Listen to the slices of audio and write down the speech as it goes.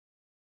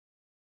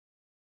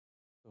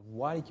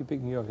Why did you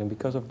pick New York then?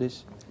 Because of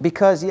this?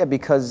 Because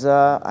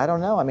I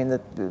don't know. I mean,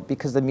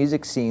 because the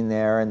music scene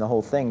there and the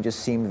whole thing just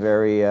seemed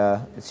very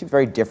it seemed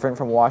very different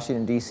from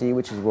Washington D.C.,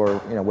 which is where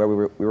where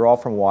we were all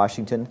from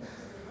Washington,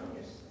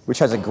 which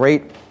has a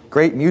great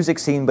music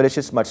scene, but it's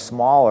just much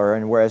smaller.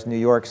 And whereas New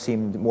York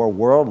seemed more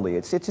worldly,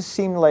 it just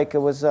seemed like it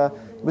was a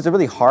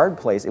really hard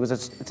place.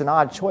 It's an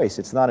odd choice.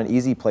 It's not an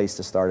easy place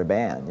to start a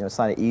band. It's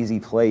not an easy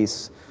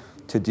place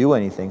to do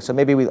anything. So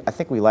maybe I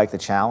think we like the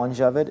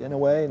challenge of it in a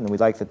way, and we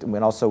like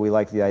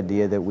the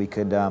idea that we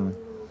could.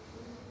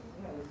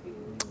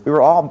 We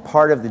were all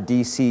part of the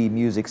DC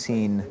music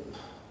scene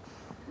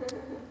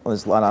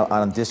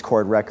on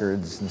Discord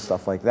Records and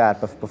stuff like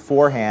that. But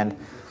beforehand,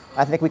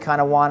 I think we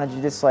kind of wanted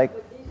to just like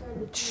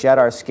shed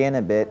our skin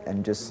a bit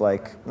and just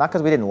like, not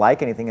because we didn't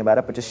like anything about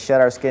it, but just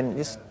shed our skin,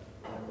 just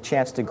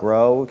chance to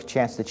grow,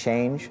 chance to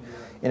change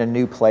in a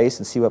new place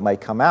and see what might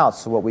come out.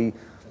 So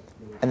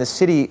and the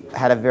city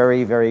had a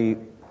very, very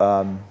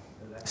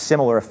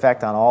similar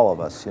effect on all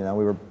of us.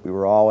 We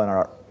were all in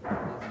our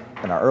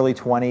early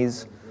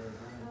 20s,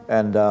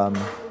 and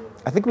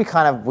I think we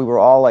were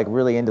all like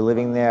really into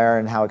living there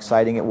and how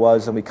exciting it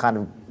was, and we kind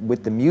of,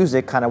 with the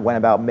music, kind of went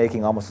about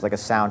making almost like a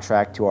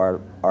soundtrack to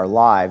our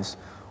lives,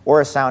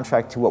 or a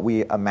soundtrack to what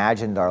we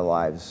imagined our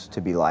lives to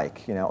be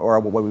like, or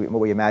what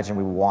we imagined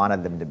we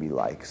wanted them to be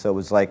like. So it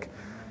was like,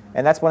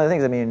 and that's one of the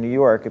things. I mean, in New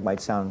York, it might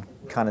sound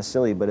kind of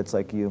silly, but it's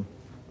like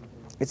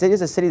it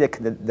is a city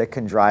that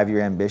can drive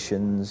your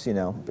ambitions,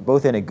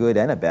 both in a good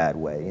and a bad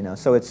way,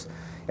 So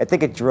I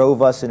think it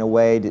drove us in a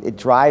way. It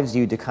drives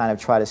you to kind of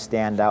try to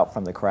stand out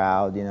from the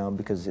crowd,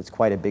 because it's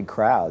quite a big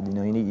crowd.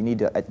 You need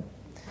to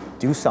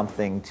do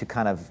something to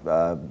kind of,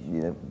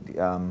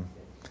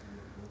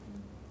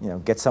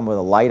 get some of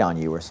the light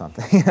on you or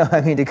something.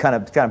 I mean, to kind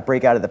of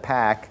break out of the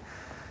pack,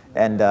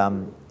 and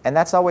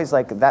that's always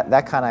like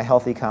that kind of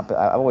healthy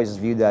I've always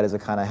viewed that as a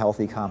kind of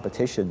healthy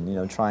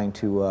competition. Trying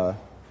to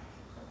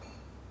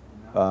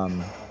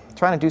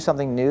do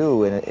something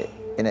new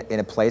in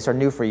a place, or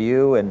new for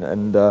you,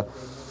 and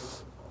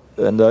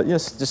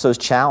just those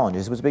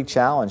challenges. It was a big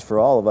challenge for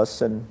all of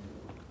us, and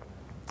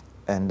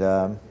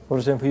What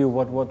was it for you?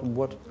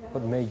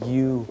 What made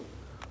you,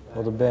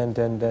 or the band,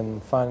 then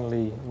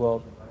finally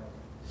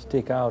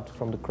stick out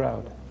from the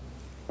crowd?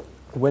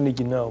 When did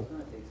you know?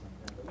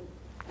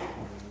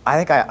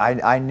 I think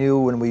I knew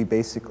when we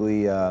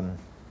basically.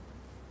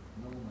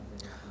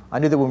 I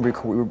knew that when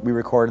we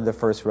recorded the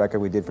first record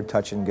we did for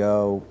Touch and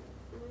Go,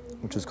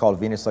 which was called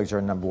Venus Like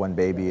Your #1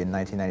 Baby in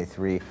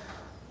 1993,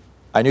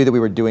 I knew that we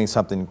were doing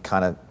something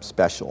kind of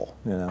special.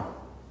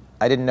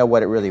 I didn't know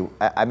what it really.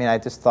 I mean, I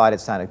just thought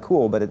it sounded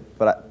cool, but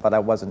I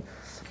wasn't.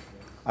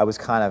 I was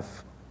kind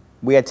of.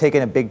 We had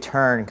taken a big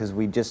turn because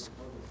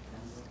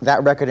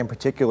that record in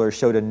particular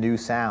showed a new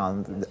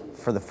sound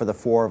for the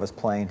four of us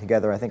playing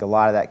together. I think a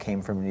lot of that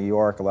came from New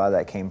York. A lot of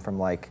that came from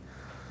like.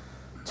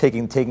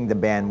 Taking the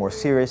band more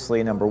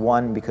seriously, number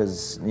one,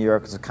 because New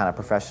York is a kind of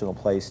professional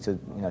place to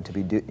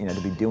be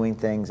doing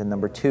things, and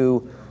number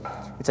two,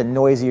 it's a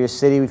noisier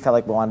city. We felt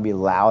like we wanted to be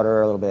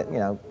louder a little bit,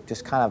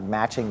 just kind of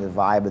matching the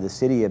vibe of the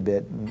city a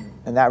bit,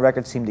 and that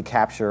record seemed to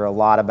capture a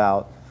lot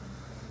about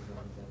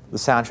the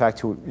soundtrack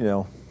to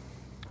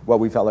what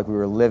we felt like we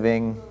were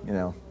living.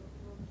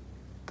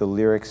 The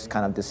lyrics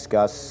kind of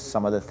discuss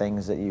some of the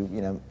things that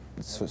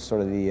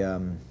sort of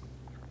the.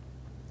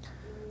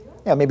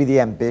 Maybe the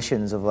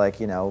ambitions of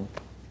like, a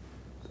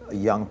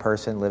young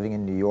person living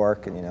in New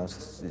York and,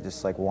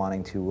 just like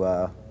wanting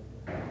to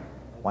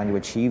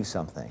achieve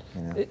something,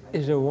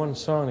 Is there one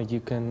song that you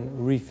can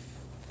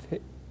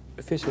revisit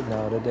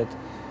now that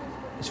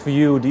is for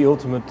you the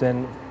ultimate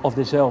then of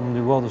this album,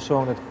 the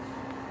song that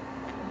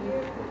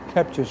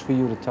captures for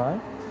you the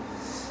time?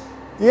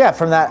 Yeah,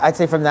 I'd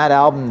say from that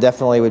album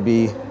definitely would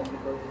be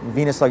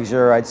Venus Like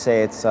Your. I'd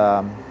say it's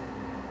a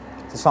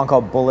song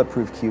called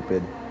Bulletproof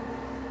Cupid.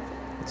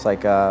 It's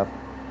like a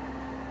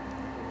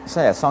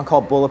song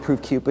called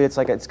Bulletproof Cupid. It's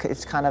like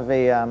it's kind of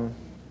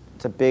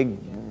it's a big,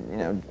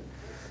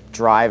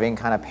 driving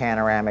kind of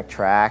panoramic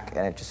track,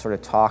 and it just sort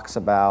of talks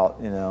about,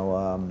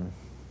 what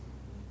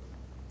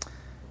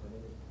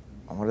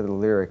are the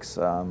lyrics?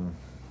 Well,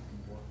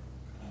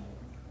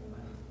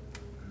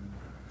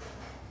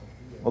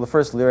 the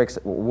first lyrics,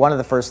 one of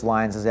the first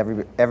lines is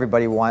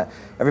everybody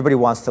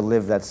wants to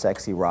live that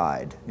sexy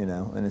ride,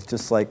 and it's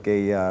just like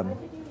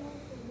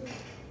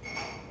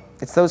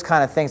it's those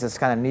kind of things. It's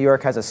kind of New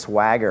York has a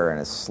swagger and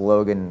a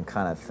slogan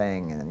kind of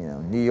thing,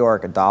 and New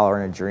York, a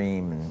dollar and a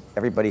dream, and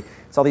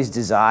it's all these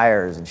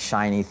desires and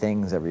shiny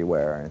things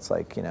everywhere, and it's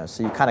like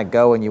so you kind of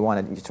go and you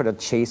sort of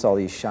chase all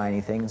these shiny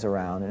things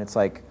around, and it's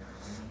like,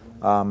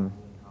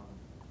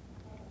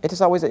 it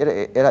just always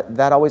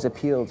that always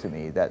appealed to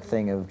me. That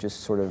thing of just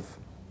sort of,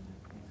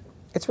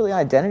 it's really an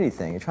identity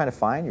thing. You're trying to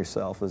find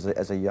yourself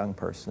as a young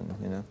person,